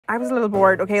I was a little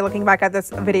bored, okay, looking back at this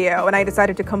video, and I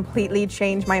decided to completely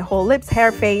change my whole lips,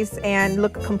 hair, face, and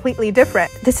look completely different.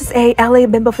 This is a LA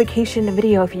bimbofication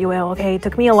video, if you will, okay? It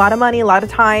took me a lot of money, a lot of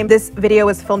time. This video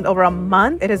was filmed over a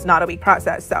month. It is not a week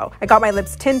process. So I got my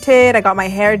lips tinted, I got my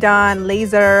hair done,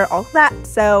 laser, all of that.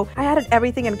 So I added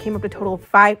everything and it came up to a total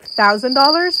of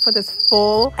 $5,000 for this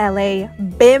full LA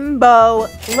bimbo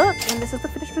look. And this is the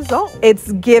finished result.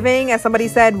 It's giving, as somebody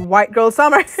said, white girl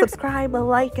summer. Subscribe,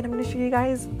 like, and I'm gonna show you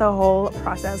guys the whole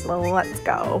process. Let's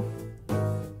go.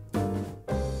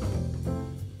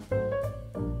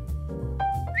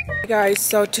 Hey guys,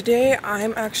 so today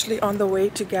I'm actually on the way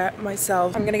to get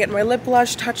myself, I'm gonna get my lip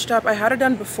blush touched up. I had it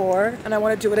done before and I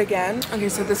want to do it again. Okay,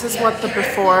 so this is what the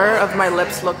before of my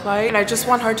lips look like, and I just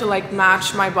want her to like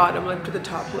match my bottom lip to the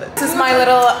top lip. This is my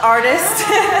little artist.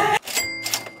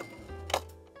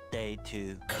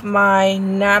 My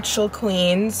natural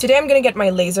queens. Today I'm gonna get my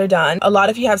laser done. A lot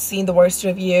of you have seen the worst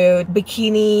reviewed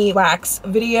bikini wax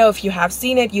video. If you have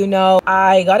seen it, you know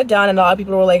I got it done, and a lot of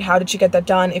people were like, how did you get that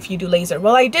done if you do laser?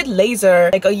 Well, I did laser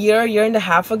like a year and a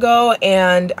half ago,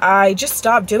 and I just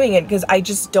stopped doing it because I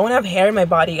just don't have hair in my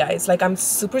body, guys. Like, I'm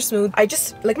super smooth. I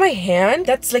just like my hand,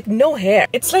 that's like no hair.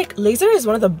 It's like laser is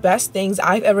one of the best things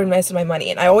I've ever invested my money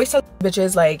in. I always tell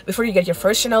bitches, like, before you get your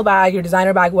first Chanel bag, your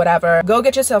designer bag, whatever, go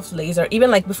get yourself laser.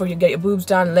 Even like before you get your boobs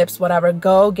done, lips, whatever,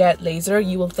 go get laser.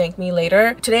 You will thank me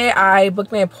later. Today I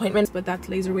booked my appointment, but that's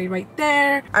laser way right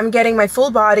there. I'm getting my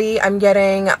full body. I'm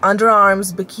getting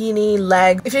underarms, bikini,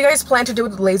 leg. If you guys plan to do it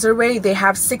the laser way, they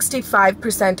have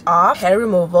 65% off hair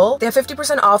removal. They have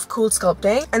 50% off cool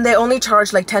sculpting, and they only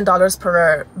charge like $10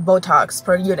 per Botox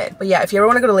per unit. But yeah, if you ever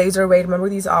want to go to laser way, remember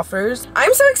these offers.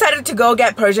 I'm so excited to go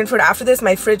get Persian food after this.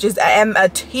 My fridge is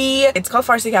empty. It's called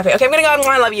Farsi Cafe. Okay, I'm gonna go.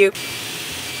 I love you.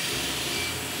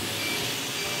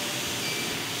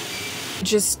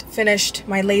 Just finished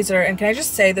my laser, and can I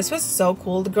just say, this was so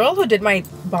cool. The girl who did my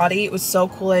body was so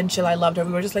cool and chill. I loved her.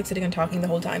 We were just like sitting and talking the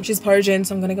whole time. She's Persian,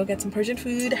 so I'm gonna go get some Persian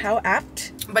food. How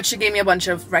apt. But she gave me a bunch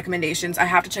of recommendations. I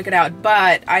have to check it out,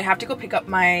 but I have to go pick up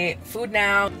my food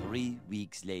now. 3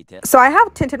 weeks later. So I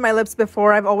have tinted my lips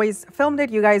before. I've always filmed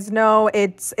it. You guys know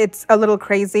it's a little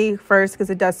crazy first because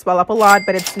it does swell up a lot,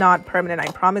 but it's not permanent, I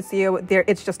promise you.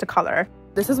 It's just a color.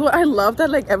 This is what I love, that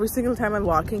like every single time I'm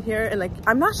walking here and like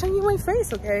I'm not showing you my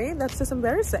face, okay? That's just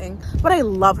embarrassing. But I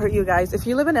love her, you guys. If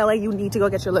you live in LA, you need to go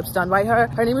get your lips done by her.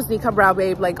 Her name is Nika Brow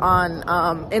Babe, like on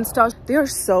Insta. They are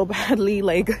so badly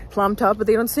like plumped up, but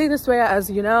they don't stay this way, as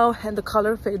you know, and the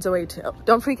color fades away too.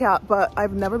 Don't freak out, but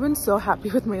I've never been so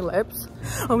happy with my lips.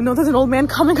 Oh no, there's an old man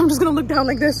coming. I'm just gonna look down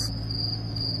like this.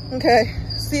 Okay,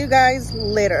 see you guys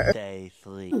later.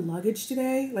 Luggage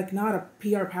today, like not a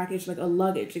PR package, like a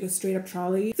luggage, like a straight up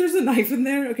trolley. There's a knife in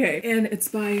there. Okay, and it's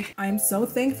by, I'm so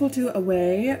thankful to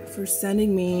Away for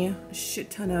sending me a shit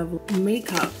ton of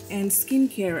makeup and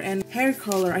skincare and hair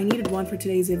color. I needed one for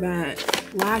today's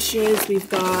event. Lashes, we've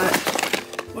got,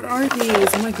 what are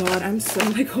these? Oh my god, I'm so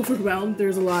like overwhelmed.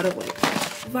 There's a lot of like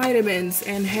vitamins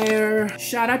and hair.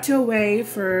 Shout out to Away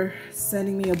for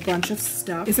sending me a bunch of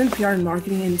stuff. Isn't PR and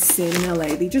marketing insane in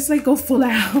LA? They just like go full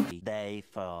out.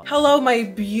 Hello, my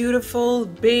beautiful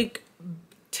big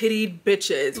tittied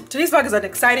bitches. Today's vlog is an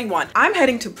exciting one. I'm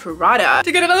heading to Prada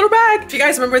to get another bag. If you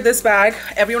guys remember this bag,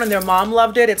 everyone and their mom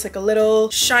loved it. It's like a little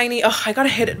shiny, oh, I gotta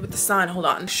hit it with the sun, hold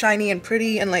on. Shiny and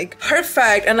pretty and like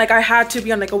perfect, and like I had to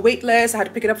be on like a wait list. I had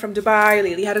to pick it up from Dubai.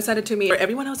 Lily had to send it to me. For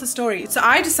everyone else's story. So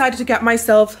I decided to get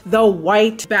myself the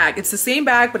white bag. It's the same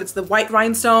bag, but it's the white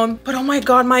rhinestone. But oh my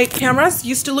god, my cameras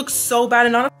used to look so bad,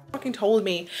 and none of them fucking told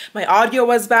me. My audio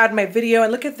was bad, my video,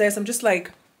 and look at this. I'm just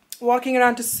like walking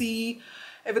around to see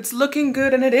if it's looking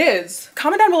good, and it is.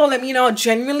 Comment down below, let me know,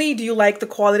 genuinely, do you like the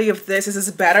quality of this? Is this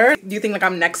better? Do you think like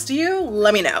I'm next to you?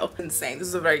 Let me know. Insane, this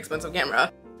is a very expensive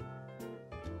camera.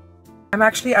 I'm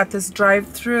actually at this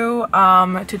drive-through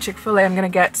to Chick-fil-A. I'm gonna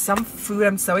get some food.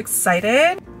 I'm so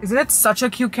excited. Isn't it such a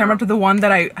cute camera to the one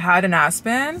that I had in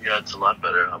Aspen? Yeah, it's a lot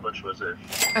better. How much was it?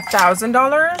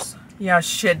 $1,000? Yeah,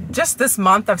 shit. Just this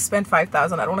month, I've spent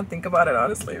 $5,000. I don't want to think about it,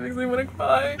 honestly. It makes me want to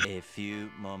cry. A few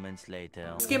moments later.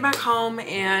 Let's get back home,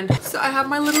 and so I have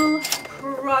my little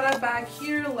Prada bag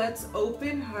here. Let's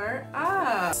open her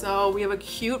up. So we have a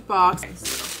cute box. Okay,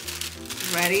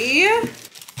 so, ready?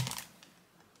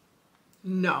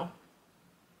 No.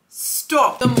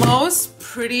 Stop. The most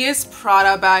prettiest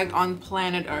Prada bag on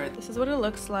planet Earth. This is what it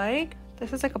looks like.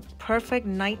 This is like a perfect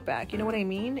night bag. You know what I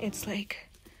mean? It's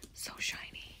like so shiny.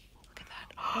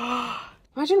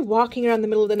 Imagine walking around the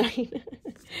middle of the night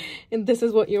and this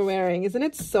is what you're wearing. Isn't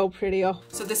it so pretty? Oh,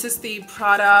 so this is the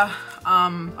Prada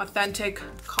authentic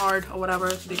card or whatever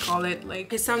they call it. Like,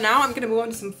 okay, so now I'm gonna move on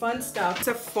to some fun stuff.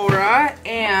 Sephora,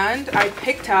 and I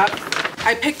picked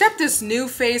up this New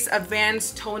Face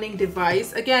advanced toning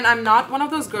device. Again, I'm not one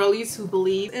of those girlies who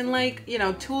believe in, like, you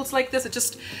know, tools like this. It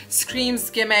just screams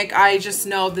gimmick. I just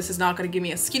know this is not gonna give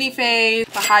me a skinny face,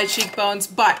 a high cheekbones,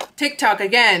 but TikTok,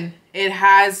 again, it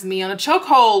has me on a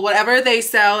chokehold. Whatever they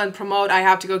sell and promote, I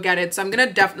have to go get it. So I'm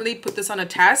gonna definitely put this on a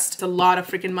test. It's a lot of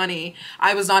freaking money.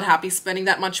 I was not happy spending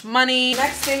that much money.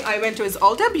 Next thing I went to is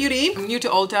Ulta Beauty. I'm new to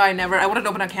Ulta. I wouldn't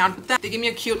open an account with them. They give me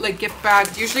a cute like gift bag.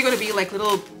 It's usually gonna be like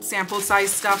little sample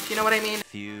size stuff. You know what I mean? A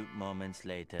few moments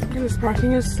later. This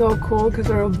parking is so cool because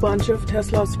there are a bunch of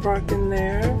Teslas parked in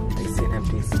there. I see an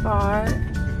empty spot.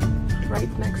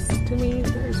 Right next to me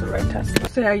there's a red Tesla.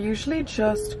 So I usually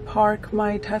just park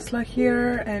my Tesla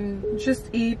here and just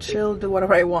eat, chill, do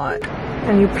whatever I want.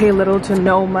 And you pay little to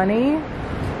no money,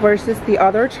 versus the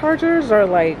other chargers are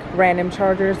like random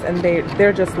chargers and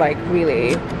they're just like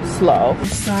really slow.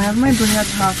 So I have my birria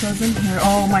tacos in here.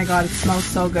 Oh my god, it smells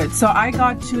so good. So I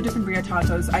got two different birria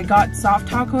tacos. I got soft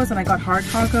tacos and I got hard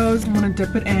tacos. I'm gonna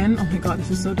dip it in. Oh my god,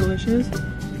 this is so delicious.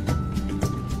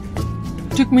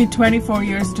 Took me 24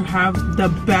 years to have the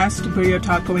best birria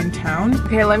taco in town.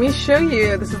 Okay, let me show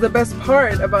you. This is the best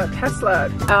part about Tesla.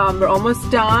 We're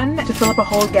almost done. To fill up a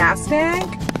whole gas tank,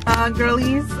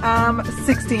 girlies,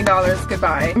 $16.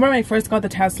 Goodbye. Remember when I first got the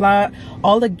Tesla,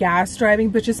 all the gas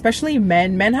driving bitches, especially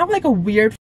men have like a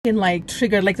weird like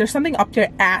trigger, like there's something up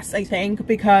their ass, I think,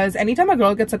 because anytime a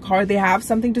girl gets a car they have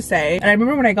something to say. And I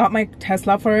remember when I got my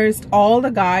Tesla first, all the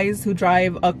guys who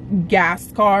drive a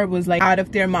gas car was like out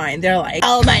of their mind. They're like,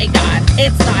 oh my god,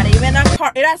 it's not even a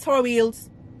car, it has four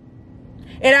wheels,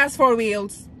 it has four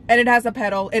wheels and it has a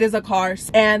pedal, it is a car.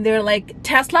 And they're like,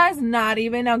 Tesla is not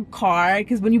even a car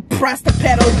because when you press the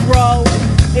pedal, bro,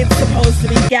 it's supposed to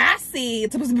be gassy.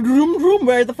 It's supposed to be vroom vroom.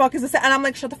 Where the fuck is this? And I'm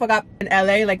like, shut the fuck up. In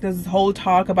LA, like there's this whole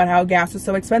talk about how gas is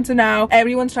so expensive now.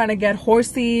 Everyone's trying to get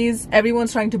horsies.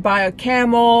 Everyone's trying to buy a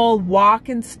camel, walk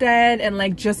instead, and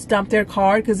like just dump their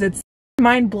car because it's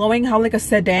mind-blowing how like a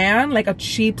sedan, like a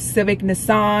cheap Civic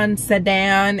Nissan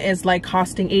sedan is like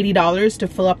costing $80 to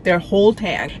fill up their whole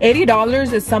tank.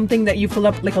 $80 is something that you fill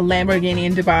up like a Lamborghini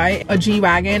in Dubai, a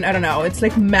G-Wagon, I don't know. It's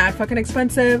like mad fucking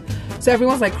expensive. So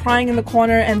everyone's like crying in the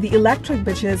corner and the electric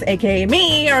bitches, aka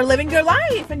me, are living their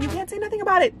life and you can't say nothing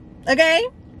about it, okay?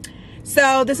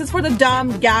 So this is for the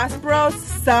dumb gas bros.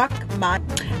 Suck my...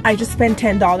 I just spent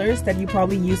 $10 that you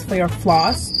probably use for your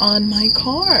floss on my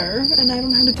car and I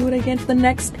don't have to do it again for the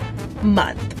next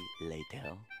month.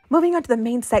 Moving on to the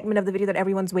main segment of the video that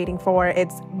everyone's waiting for,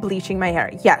 it's bleaching my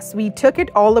hair. Yes, we took it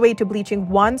all the way to bleaching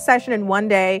one session in one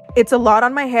day. It's a lot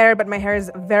on my hair, but my hair is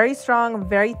very strong,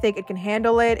 very thick. It can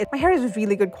handle it. My hair is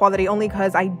really good quality only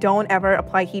because I don't ever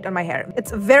apply heat on my hair.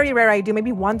 It's very rare I do,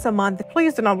 maybe once a month.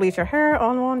 Please do not bleach your hair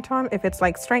on one time. If it's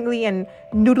like strangly and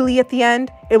noodly at the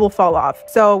end, it will fall off.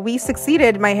 So we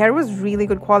succeeded. My hair was really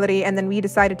good quality and then we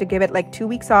decided to give it like 2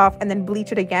 weeks off and then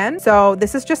bleach it again. So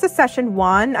this is just a session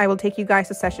 1. I will take you guys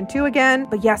to session 2 again.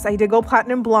 But yes, I did go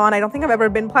platinum blonde. I don't think I've ever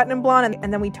been platinum blonde,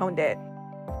 and then we toned it.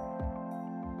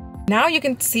 Now you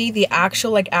can see the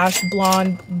actual like ash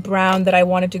blonde brown that I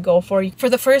wanted to go for. For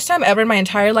the first time ever in my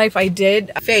entire life, I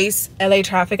did face LA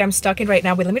traffic. I'm stuck in right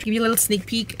now. Wait, let me give you a little sneak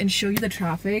peek and show you the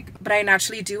traffic. But I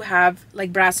naturally do have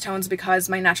like brass tones because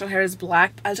my natural hair is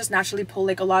black. I'll just naturally pull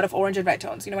like a lot of orange and red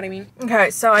tones. You know what I mean? Okay,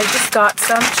 so I just got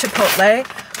some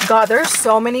Chipotle. God, there's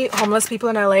so many homeless people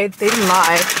in LA. They didn't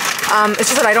lie. It's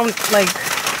just that I don't like...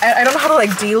 I don't know how to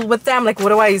like deal with them. Like, what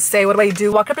do I say? What do I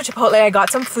do? Walked up to Chipotle, I got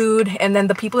some food, and then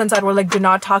the people inside were like, do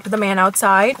not talk to the man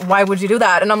outside. Why would you do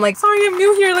that? And I'm like, sorry, I'm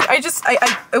new here. Like,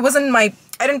 it wasn't my,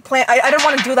 I didn't plan, I didn't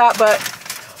want to do that, but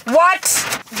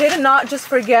what? They did not just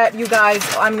forget, you guys.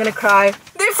 I'm gonna cry.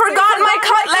 They forgot my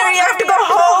cutlery. I have to go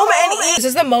home and eat. This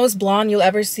is the most blonde you'll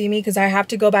ever see me because I have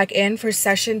to go back in for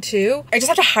session 2. I just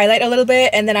have to highlight a little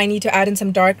bit and then I need to add in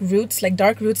some dark roots, like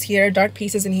dark roots here, dark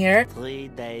pieces in here. 3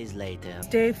 days later.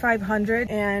 Day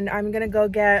 500 and I'm gonna go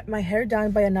get my hair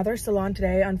done by another salon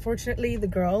today. Unfortunately, the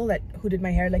girl who did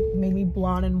my hair like made me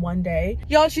blonde in one day.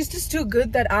 Y'all, she's just too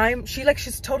good that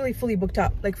she's totally fully booked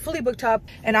up, like fully booked up,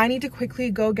 and I need to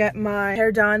quickly go get my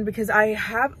hair done because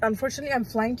unfortunately I'm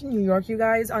flying to New York, you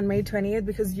guys, on May 20th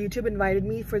because YouTube invited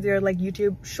me for their like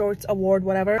YouTube Shorts Award,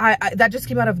 whatever. That just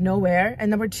came out of nowhere. And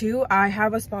number 2, I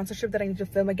have a sponsorship that I need to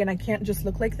film again. I can't just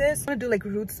look like this. I want to do like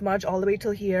root smudge all the way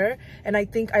till here, and I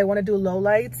think I want to do low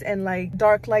lights and like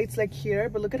dark lights like here,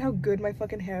 but look at how good my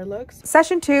fucking hair looks.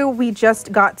 Session 2, we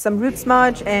just got some root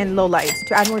smudge and low lights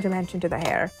to add more dimension to the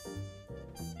hair.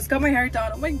 got my hair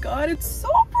done. Oh my god, it's so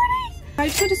pretty. I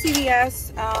just went to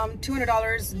CVS,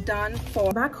 $200 done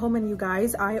for back home. And you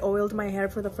guys, I oiled my hair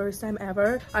for the first time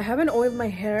ever. I haven't oiled my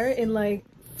hair in like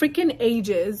freaking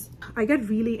ages. I get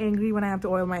really angry when I have to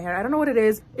oil my hair. I don't know what it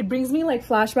is. It brings me like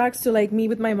flashbacks to like me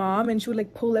with my mom, and she would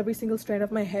like pull every single strand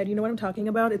of my head. You know what I'm talking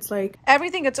about? It's like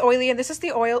everything gets oily, and this is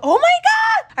the oil. Oh my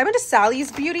god! I went to Sally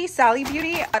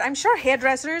Beauty. I'm sure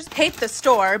hairdressers hate the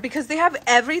store because they have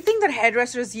everything that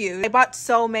hairdressers use. I bought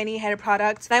so many hair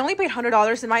products and I only paid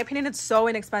 $100. In my opinion, it's so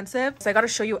inexpensive. So I gotta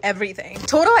show you everything.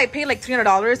 Total, I paid like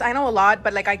 $300. I know a lot,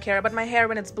 but like I care about my hair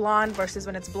when it's blonde versus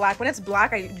when it's black. When it's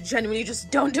black, I genuinely just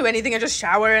don't do anything. I just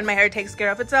shower and my hair takes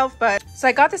care of itself. But so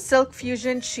I got the Silk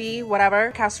Fusion Chi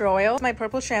whatever castor oil, my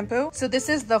purple shampoo. So this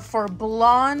is the For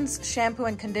Blondes shampoo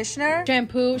and conditioner.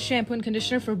 Shampoo and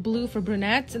conditioner for blue for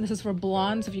brunettes, and this is for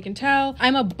blondes, if you can tell.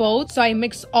 I'm a both, so I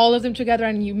mix all of them together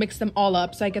and you mix them all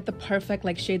up so I get the perfect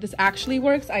like shade. This actually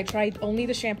works. I tried only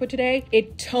the shampoo today.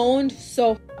 It toned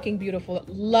so fucking beautiful.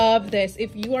 Love this.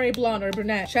 If you are a blonde or a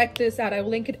brunette, check this out. I will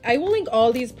link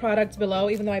all these products below,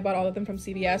 even though I bought all of them from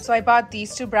CVS. So I bought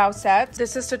these two brow sets.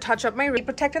 This is to touch up my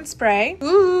protect and spray.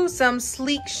 Ooh, some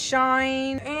sleek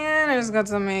shine, and I just got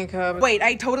some makeup. Wait,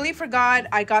 I totally forgot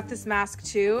I got this mask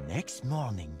too. Next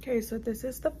morning. Okay, so this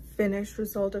is the finished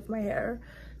result of my hair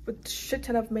with shit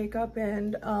ton of makeup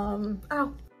and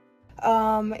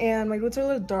and my roots are a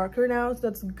little darker now, so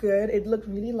that's good. It looked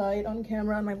really light on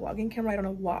camera, on my vlogging camera. I don't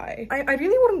know why. I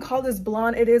really wouldn't call this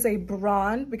blonde. It is a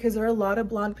blonde because there are a lot of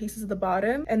blonde pieces at the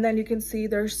bottom, and then you can see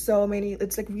there's so many.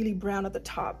 It's like really brown at the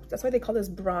top. That's why they call this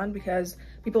blonde, because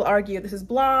people argue this is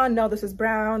blonde, no, this is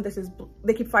brown, this is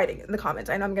they keep fighting in the comments.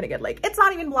 I know I'm gonna get like, it's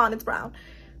not even blonde, it's brown.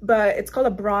 But it's called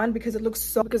a blonde because it looks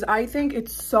so, because I think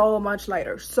it's so much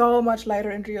lighter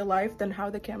in real life than how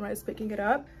the camera is picking it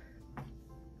up.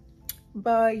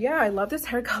 But yeah, I love this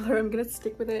hair color. I'm gonna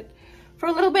stick with it for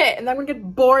a little bit and then I'm gonna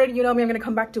get bored. You know me, I'm gonna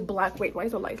come back to black. Wait, why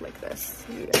is the light like this?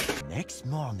 Yeah. Next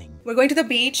morning. We're going to the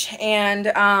beach and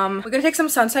we're gonna take some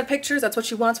sunset pictures. That's what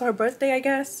she wants for her birthday, I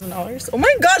guess. Oh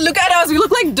my god, look at us. We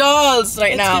look like dolls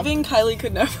right now. It's giving Kylie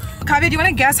could never. Kavya, do you want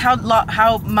to guess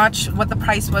what the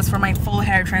price was for my full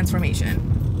hair transformation?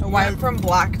 Went from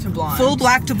black to blonde. Full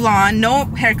black to blonde, no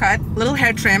haircut, little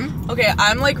hair trim. Okay,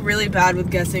 I'm like really bad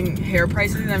with guessing hair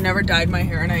prices. I've never dyed my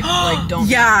hair and I like don't.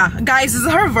 Yeah, guys, this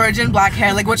is her virgin black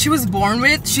hair, like what she was born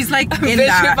with. She's like in bitch,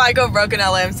 that. If I go broke in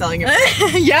LA, I'm selling it.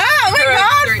 Yeah, oh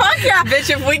my god, fuck yeah. Bitch,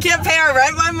 if we can't pay our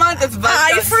rent by month, it's bust.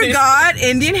 I forgot,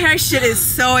 Indian hair shit is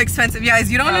so expensive,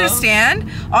 guys. You don't understand.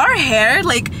 Our hair,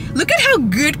 like, look at how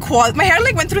good quality. My hair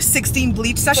like went through 16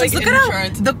 bleach sessions. Like look at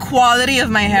how the quality of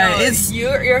my hair is.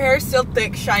 Your hair is still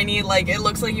thick, shiny, like it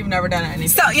looks like you've never done anything.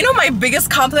 So you know, my biggest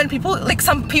compliment, people like,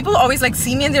 some people always like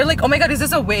see me and they're like, oh my god, is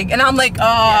this a wig? And I'm like,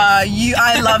 yes.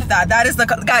 I love that. That is the,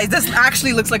 guys, this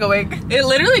actually looks like a wig. It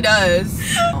literally does.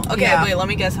 Okay, yeah. Wait, let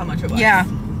me guess how much it was. Yeah,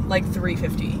 like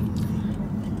 $350.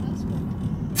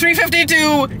 $350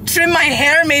 to trim my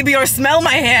hair maybe, or smell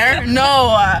my hair.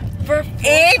 No, for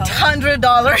 $800.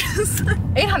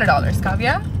 $800,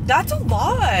 Kavya. That's a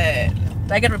lot.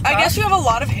 Did I get ripped off? I guess you have a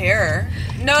lot of hair.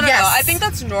 No, Yes. no, I think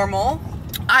that's normal.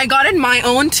 I got in my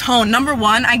own tone. Number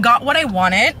one, I got what I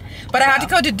wanted, but I had to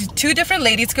go to two different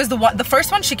ladies because the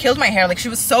first one, she killed my hair. Like, she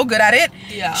was so good at it.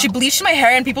 Yeah. She bleached my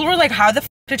hair and people were like, how the f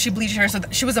did she bleach her? So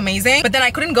she was amazing. But then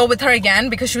I couldn't go with her again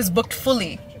because she was booked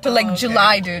fully to like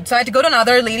July, dude. So I had to go to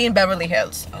another lady in Beverly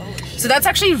Hills. Oh, so that's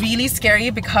actually really scary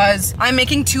because I'm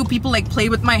making two people like play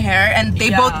with my hair and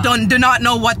they both do not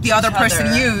know what the other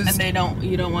person used. And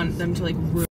you don't want them to like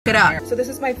ruin it up. So this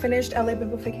is my finished LA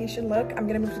bimbofication look. I'm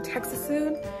gonna move to Texas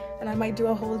soon and I might do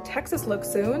a whole Texas look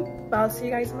soon. But I'll see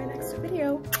you guys in my next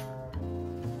video.